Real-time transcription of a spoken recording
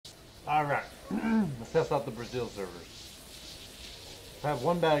Alright, let's test out the Brazil servers. I've had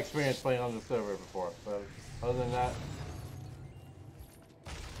one bad experience playing on the server before, but other than that,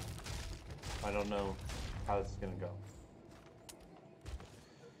 I don't know how this is gonna go.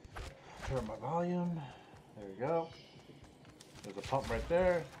 Turn up my volume. There we go. There's a pump right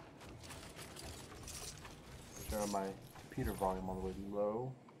there. Turn on my computer volume all the way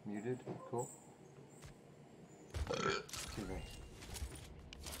low. Muted. Cool. Excuse me.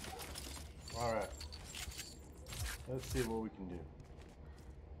 Alright. Let's see what we can do.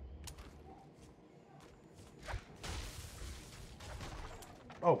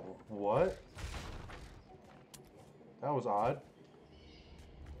 Oh, what? That was odd.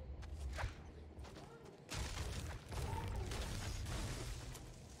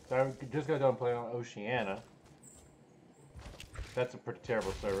 So I just got done playing on Oceania. That's a pretty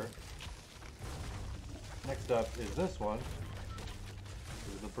terrible server. Next up is this one.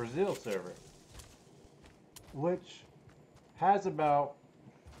 This is the Brazil server, which has about,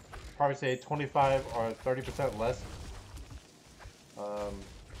 probably say 25 or 30% less.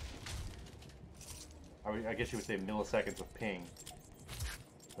 I guess you would say milliseconds of ping.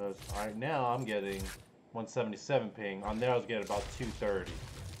 Because right now I'm getting 177 ping. On there I was getting about 230.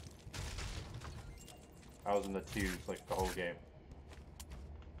 I was in the twos like the whole game.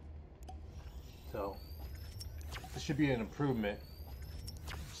 So this should be an improvement,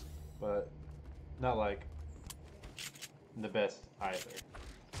 but not like the best either.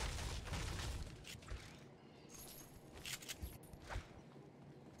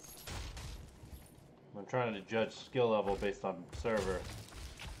 I'm trying to judge skill level based on server.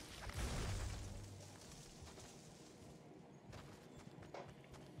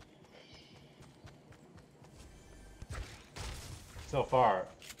 So far,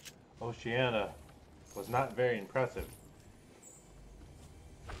 Oceania was not very impressive.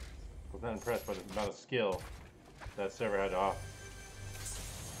 Was not impressed by the amount of skill that server had to offer.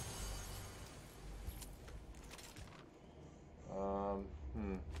 I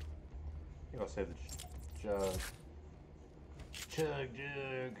think I'll say the jug. Jug.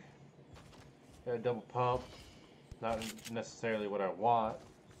 Got a double pump. Not necessarily what I want.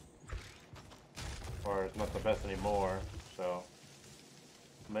 Or it's not the best anymore, so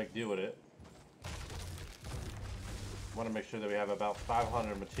make do with it. Want to make sure that we have about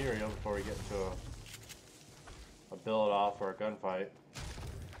 500 material before we get into a build off or a gunfight.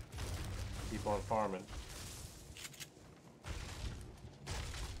 Keep on farming.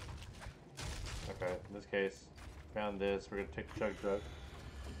 Okay, in this case, found this. We're gonna take the chug jug.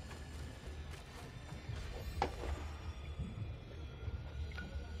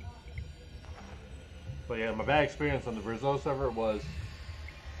 But yeah, my bad experience on the Brazil server was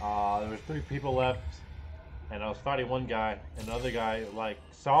there was 3 people left, and I was fighting one guy, and the other guy like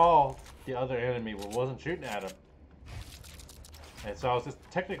saw the other enemy but wasn't shooting at him. And so I was just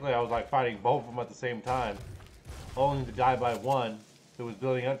technically I was like fighting both of them at the same time, only to die by one who was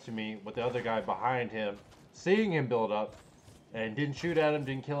building up to me with the other guy behind him, seeing him build up, and didn't shoot at him,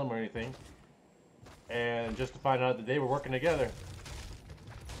 didn't kill him or anything, and just to find out that they were working together.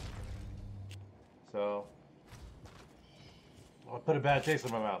 So I put a bad taste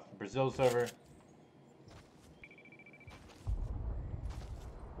in my mouth. Brazil server.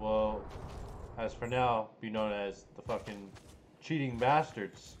 Well, as for now, be known as the fucking cheating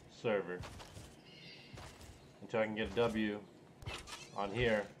bastards server. Until I can get a W on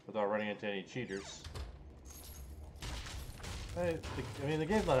here without running into any cheaters. I mean, the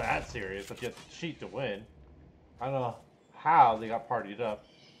game's not that serious if you have to cheat to win. I don't know how they got partied up,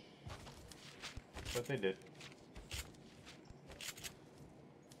 but they did.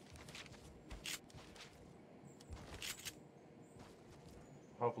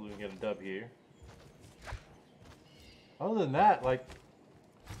 Hopefully we can get a dub here. Other than that, like,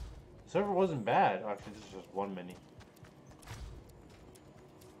 the server wasn't bad. Actually, this is just one mini.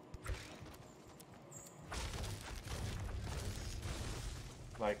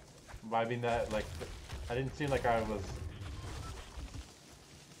 Like, I mean that, like, I didn't seem like I was,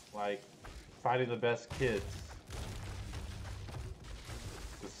 like, fighting the best kids.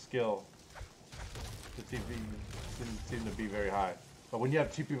 The skill didn't seem to be very high. But when you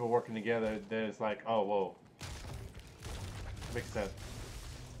have 2 people working together, then it's like, oh, whoa. Makes sense.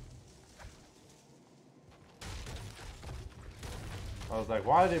 I was like,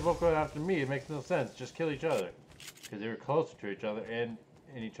 why are they both going after me? It makes no sense. Just kill each other. Because they were closer to each other and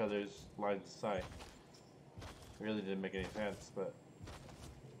in each other's lines of sight. It really didn't make any sense, but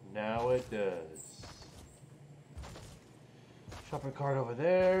now it does. Shopping cart over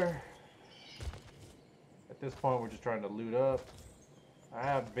there. At this point, we're just trying to loot up. I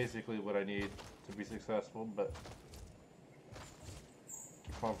have basically what I need to be successful, but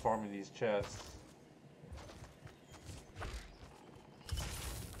keep on farming these chests.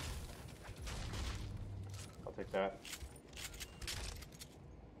 I'll take that.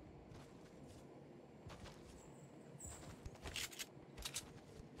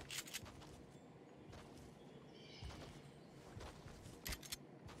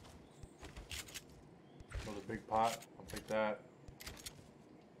 Another big pot. I'll take that.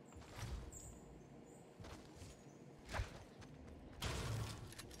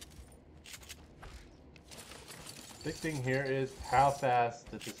 Big thing here is how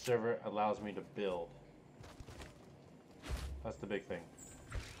fast that the server allows me to build. That's the big thing.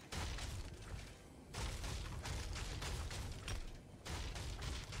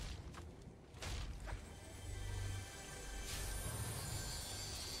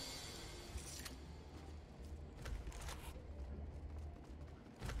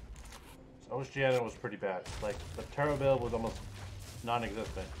 So Oceania was pretty bad. Like the turbo build was almost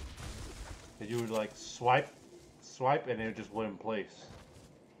non-existent. You would like swipe and it just wouldn't place.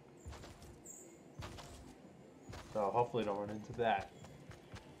 So hopefully don't run into that.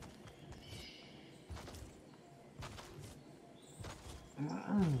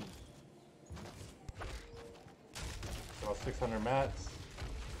 So 600 mats.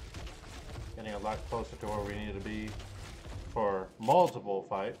 Getting a lot closer to where we need to be for multiple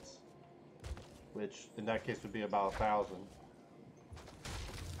fights. Which in that case would be about 1,000.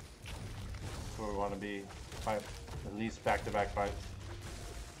 That's where we want to be. Fight, at least back-to-back fights.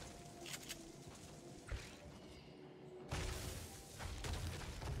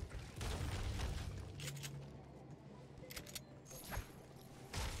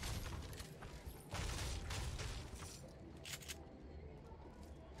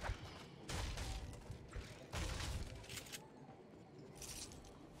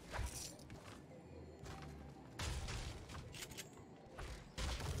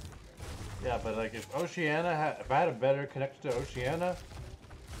 Yeah, but like if if I had a better connection to Oceania,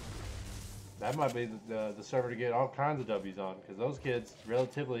 that might be the server to get all kinds of W's on, because those kids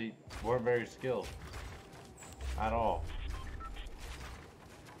relatively weren't very skilled at all.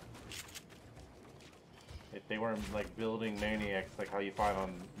 If they weren't like building maniacs like how you find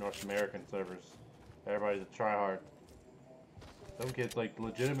on North American servers, everybody's a tryhard. Some kids like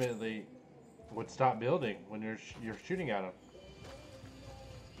legitimately would stop building when you're shooting at them.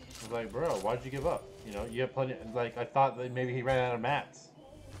 I was like, bro, why'd you give up? You know, you have plenty. Like, I thought that maybe he ran out of mats,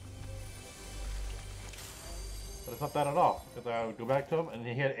 but it's not that at all. Because I would go back to him and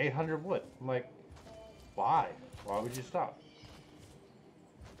he had 800 wood. I'm like, why? Why would you stop?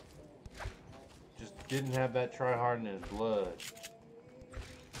 Just didn't have that try hard in his blood.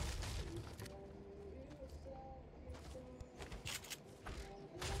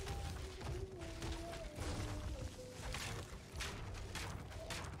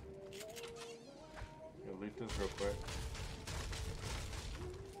 Loot this real quick.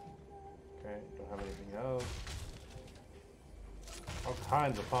 Okay, don't have anything else. All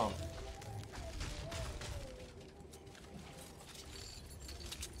kinds of pumps.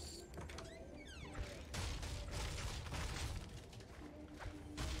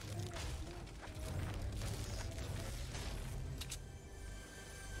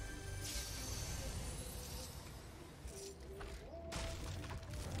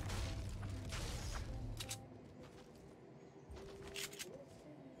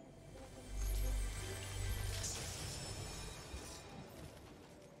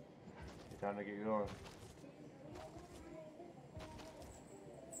 Time to get going.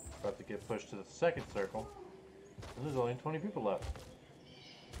 About to get pushed to the second circle. And there's only 20 people left.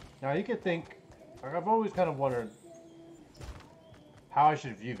 Now you could think, like I've always kind of wondered how I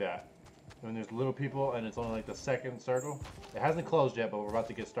should view that. When there's little people and it's only like the second circle. It hasn't closed yet, but we're about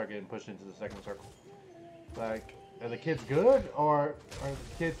to start getting pushed into the second circle. Like, are the kids good, or are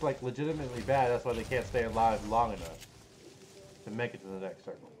the kids like legitimately bad? That's why they can't stay alive long enough to make it to the next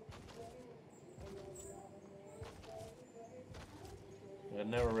circle. I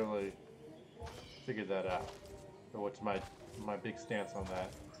never really figured that out, or what's my big stance on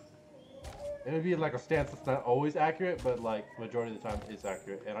that. It would be like a stance that's not always accurate, but like majority of the time is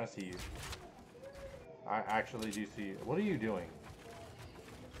accurate. And I see you. I actually do see you. What are you doing?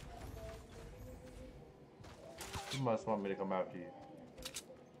 You must want me to come after you.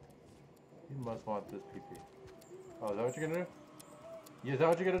 You must want this PP. Oh, is that what you're gonna do? Yeah, is that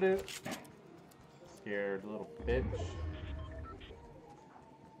what you're gonna do? Scared little bitch.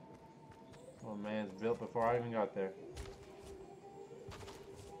 Oh, man's built before I even got there.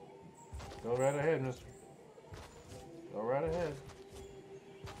 Go right ahead, mister. Go right ahead.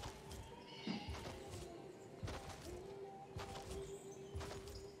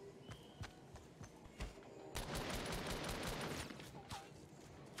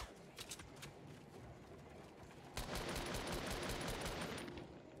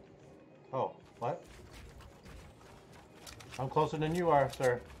 Oh, what? I'm closer than you are,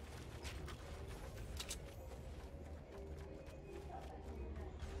 sir.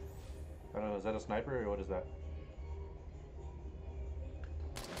 I don't know, is that a sniper or what is that?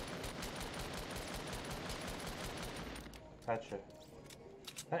 That shit.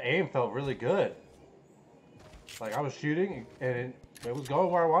 That aim felt really good. Like I was shooting and it was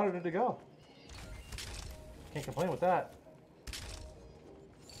going where I wanted it to go. Can't complain with that.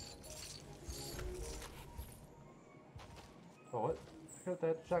 Oh, what? Look at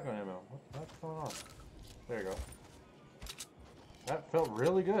that shotgun ammo. What's going on? There you go. That felt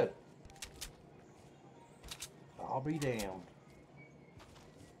really good. I'll be damned.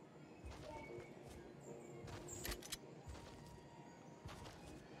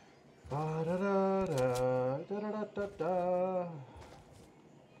 Da da da da da da da da.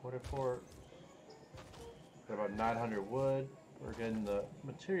 44. Got about 900 wood. We're getting the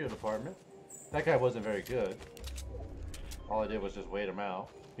material department. That guy wasn't very good. All I did was just wait him out.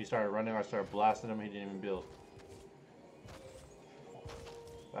 He started running, I started blasting him, he didn't even build.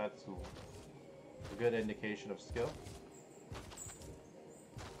 That's a good indication of skill.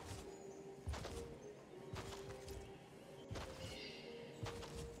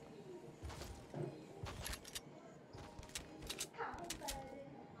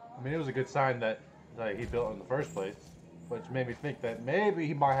 I mean, it was a good sign that he built in the first place, which made me think that maybe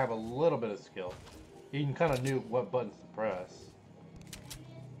he might have a little bit of skill. He kind of knew what buttons to press.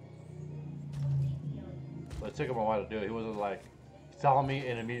 But it took him a while to do it. He wasn't like, he saw me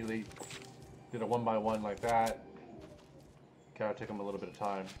and immediately did a one by one like that. Kind of took him a little bit of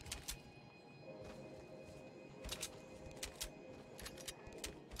time.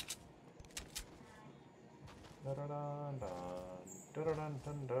 Dun dun dun dun dun dun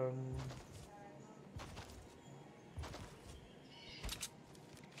dun dun.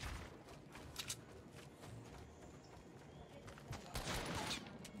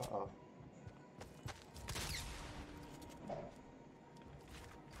 Uh-oh.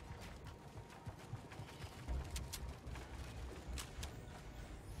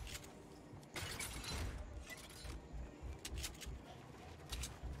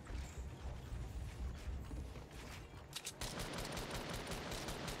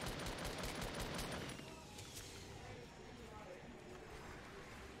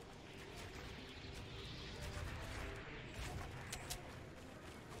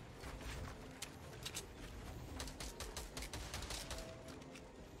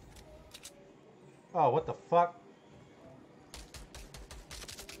 Oh, what the fuck?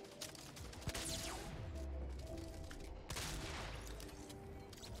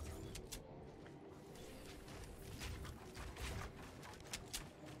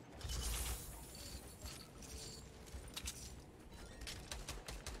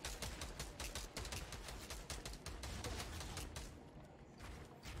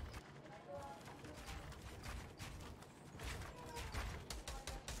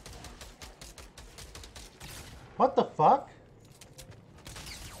 What the fuck?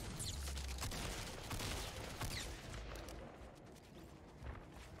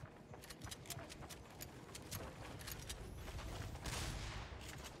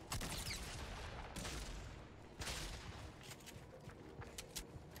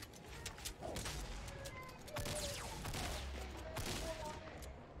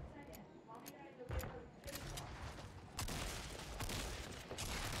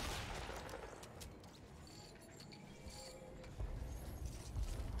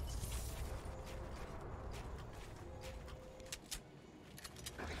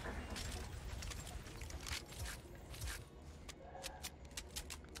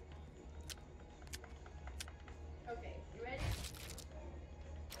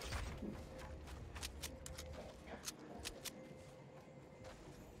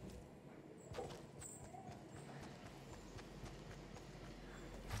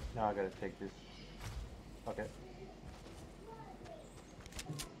 Now I gotta take this. Okay.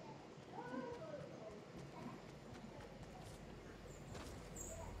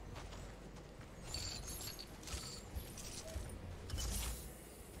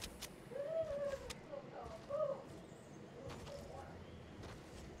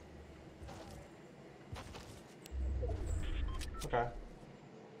 Okay.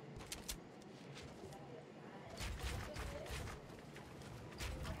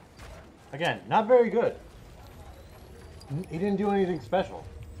 Again, not very good. He didn't do anything special.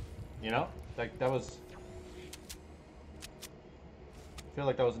 You know? Like, that was... I feel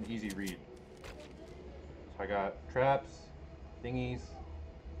like that was an easy read. So I got traps, thingies,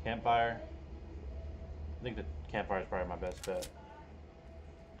 campfire. I think the campfire is probably my best bet.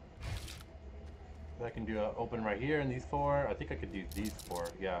 I can do an open right here and these 4. I think I could do these 4.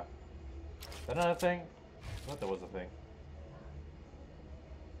 Yeah. Is that another thing? I thought that was a thing.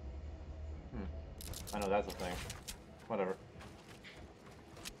 I know that's a thing. Whatever.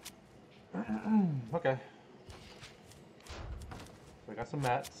 Okay. So we got some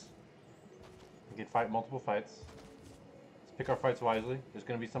mats. We can fight multiple fights. Let's pick our fights wisely. There's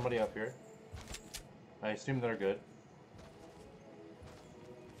going to be somebody up here. I assume they're good.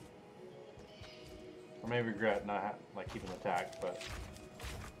 I may regret not like keeping attack, but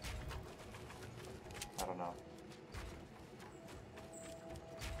I don't know.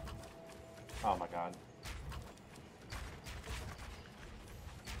 Oh my god.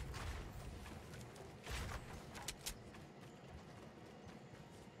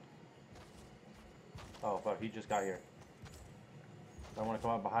 Oh fuck, he just got here. Do I want to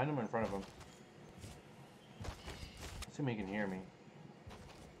come up behind him or in front of him? Assume he can hear me.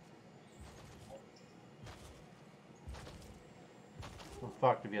 I'm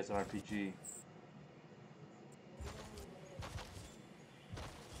fucked if he has an RPG.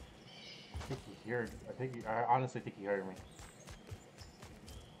 I honestly think he heard me.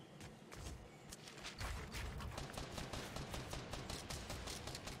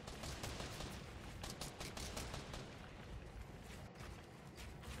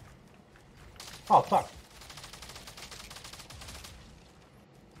 Oh fuck.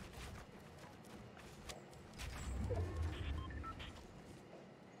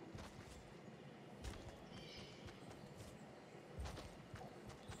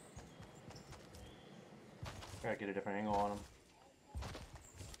 Gotta get a different angle on him.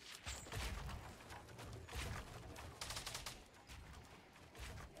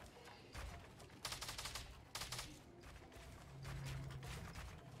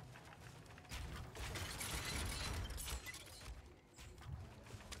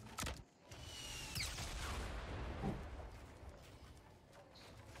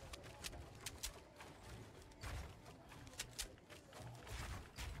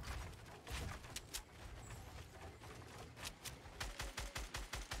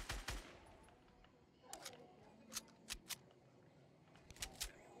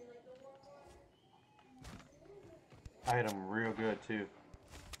 I hit him real good too.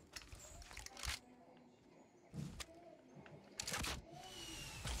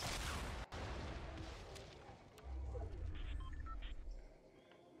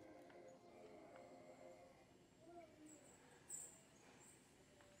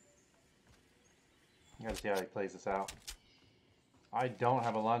 You gotta see how he plays this out. I don't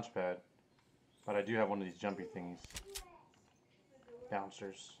have a launch pad, but I do have one of these jumpy thingies.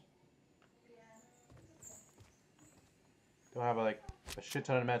 Bouncers. Don't have like a shit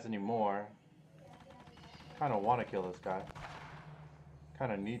ton of mats anymore. Kinda wanna kill this guy.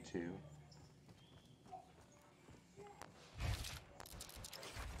 Kinda need to.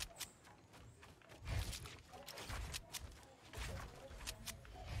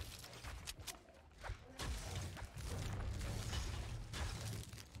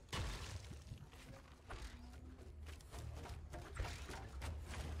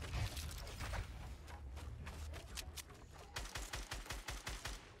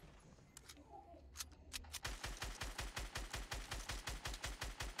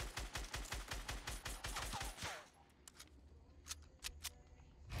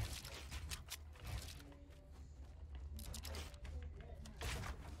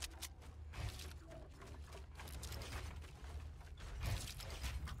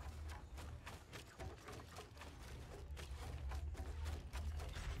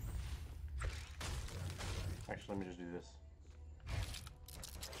 Actually, let me just do this.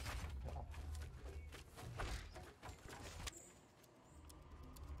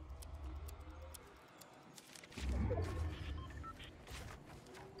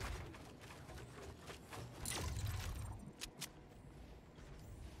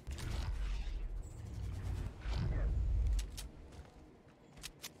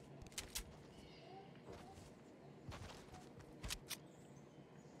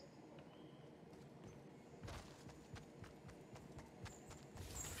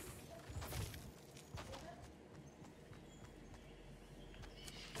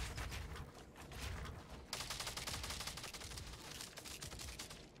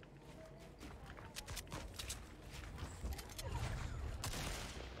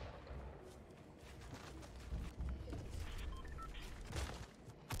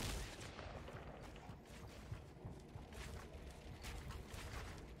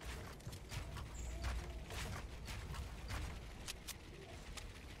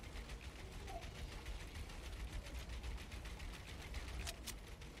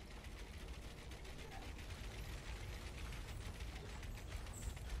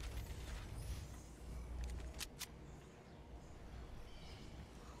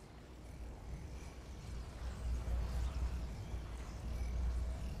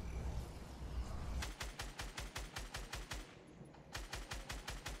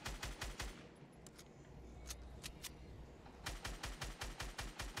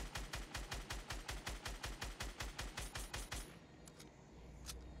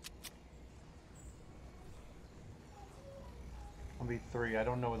 1v3. I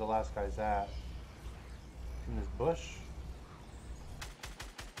don't know where the last guy's at. In this bush?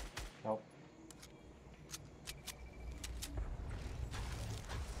 Nope.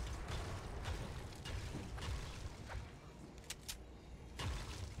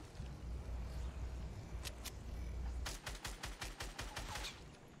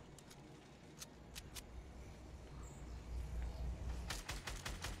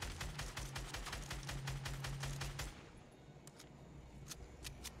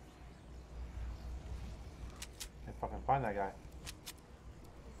 Fucking find that guy.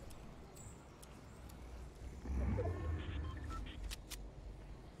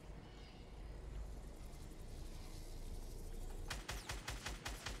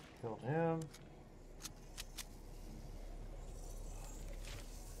 Killed him.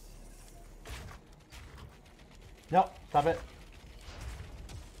 Nope, stop it.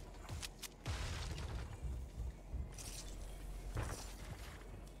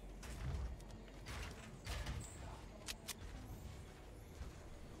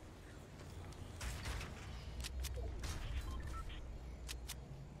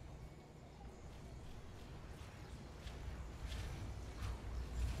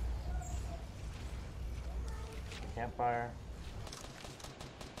 Campfire.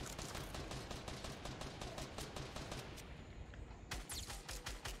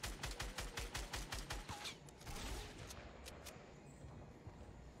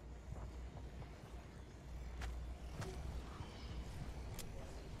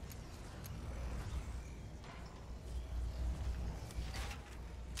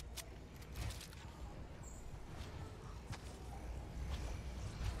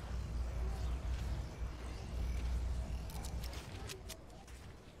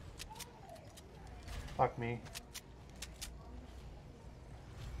 Fuck me.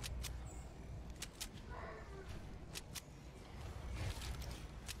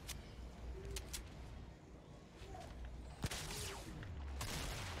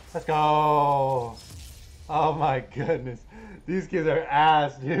 Let's go. Oh my goodness. These kids are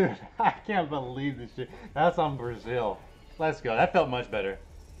ass, dude. I can't believe this shit. That's on Brazil. Let's go. That felt much better.